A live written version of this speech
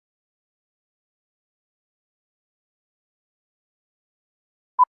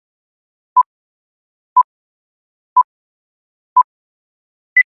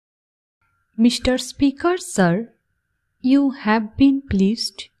Mr. Speaker, sir, you have been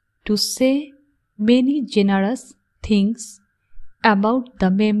pleased to say many generous things about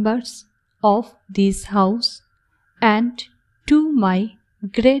the members of this House, and to my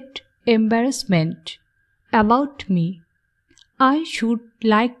great embarrassment about me, I should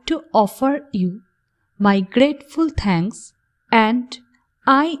like to offer you my grateful thanks, and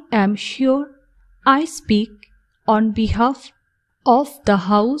I am sure I speak on behalf of the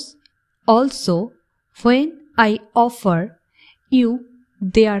House also when I offer you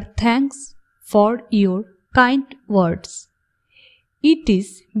their thanks for your kind words. It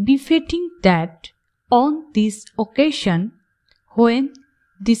is befitting that on this occasion, when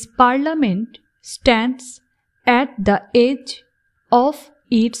this Parliament stands at the edge of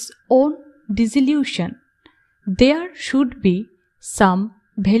its own dissolution, there should be some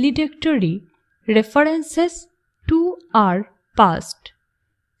valedictory references to our past.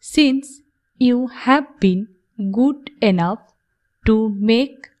 Since you have been good enough to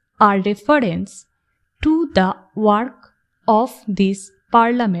make a reference to the work of this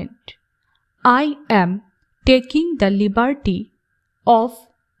Parliament, I am taking the liberty of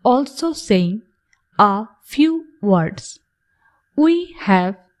also saying a few words. We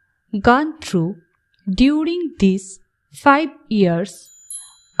have gone through during these 5 years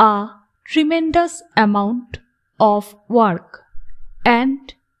a tremendous amount of work,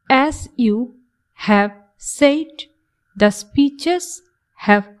 and as you have said, the speeches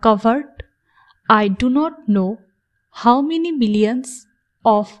have covered I do not know how many millions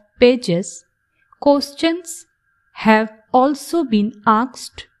of pages. Questions have also been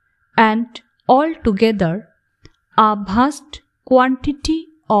asked, and altogether a vast quantity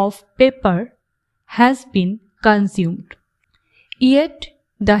of paper has been consumed. Yet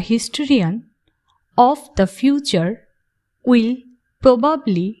the historian of the future will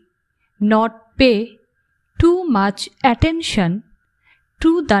probably not pay too much attention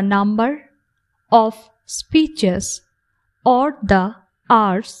to the number of speeches or the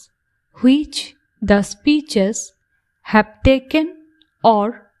hours which the speeches have taken,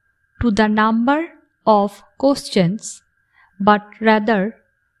 or to the number of questions, but rather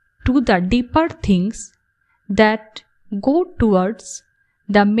to the deeper things that go towards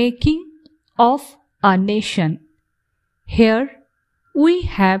the making of a nation. Here we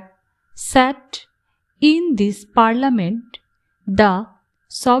have sat in this Parliament, the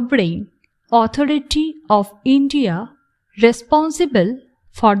sovereign authority of India, responsible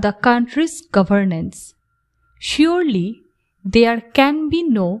for the country's governance. Surely there can be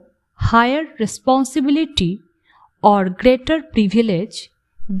no higher responsibility or greater privilege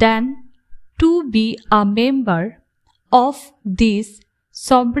than to be a member of this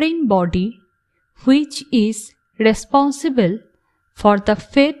sovereign body, which is responsible for the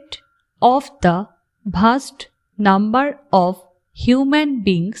fate of the vast number of human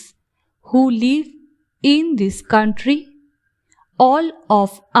beings who live in this country. All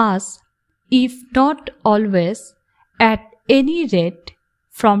of us, if not always, at any rate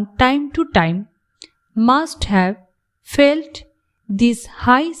from time to time, must have felt this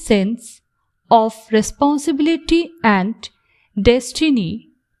high sense of responsibility and destiny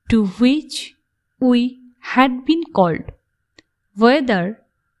to which we had been called. Whether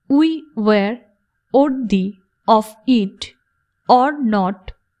we were worthy of it or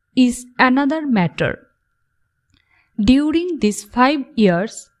not is another matter. During these 5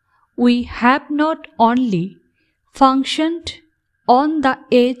 years, we have not only functioned on the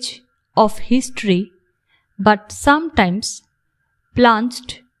edge of history, but sometimes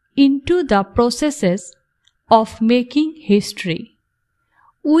plunged into the processes of making history.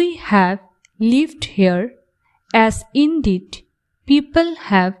 We have lived here, as indeed people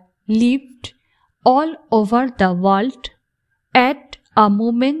have lived all over the world, at a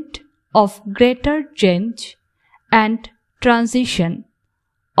moment of greater change and transition,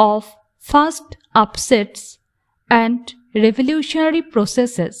 of fast upsets and revolutionary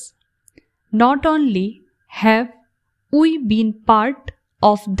processes. Not only have we been part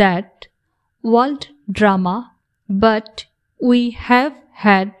of that world drama, but we have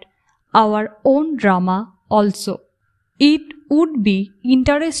had our own drama also. It would be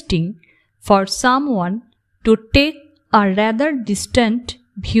interesting for someone to take a rather distant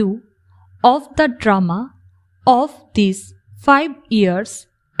view of the drama of these 5 years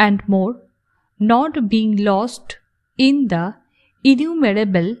and more, not being lost in the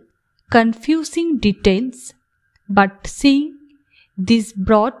innumerable confusing details, but seeing this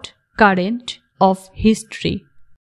broad current of history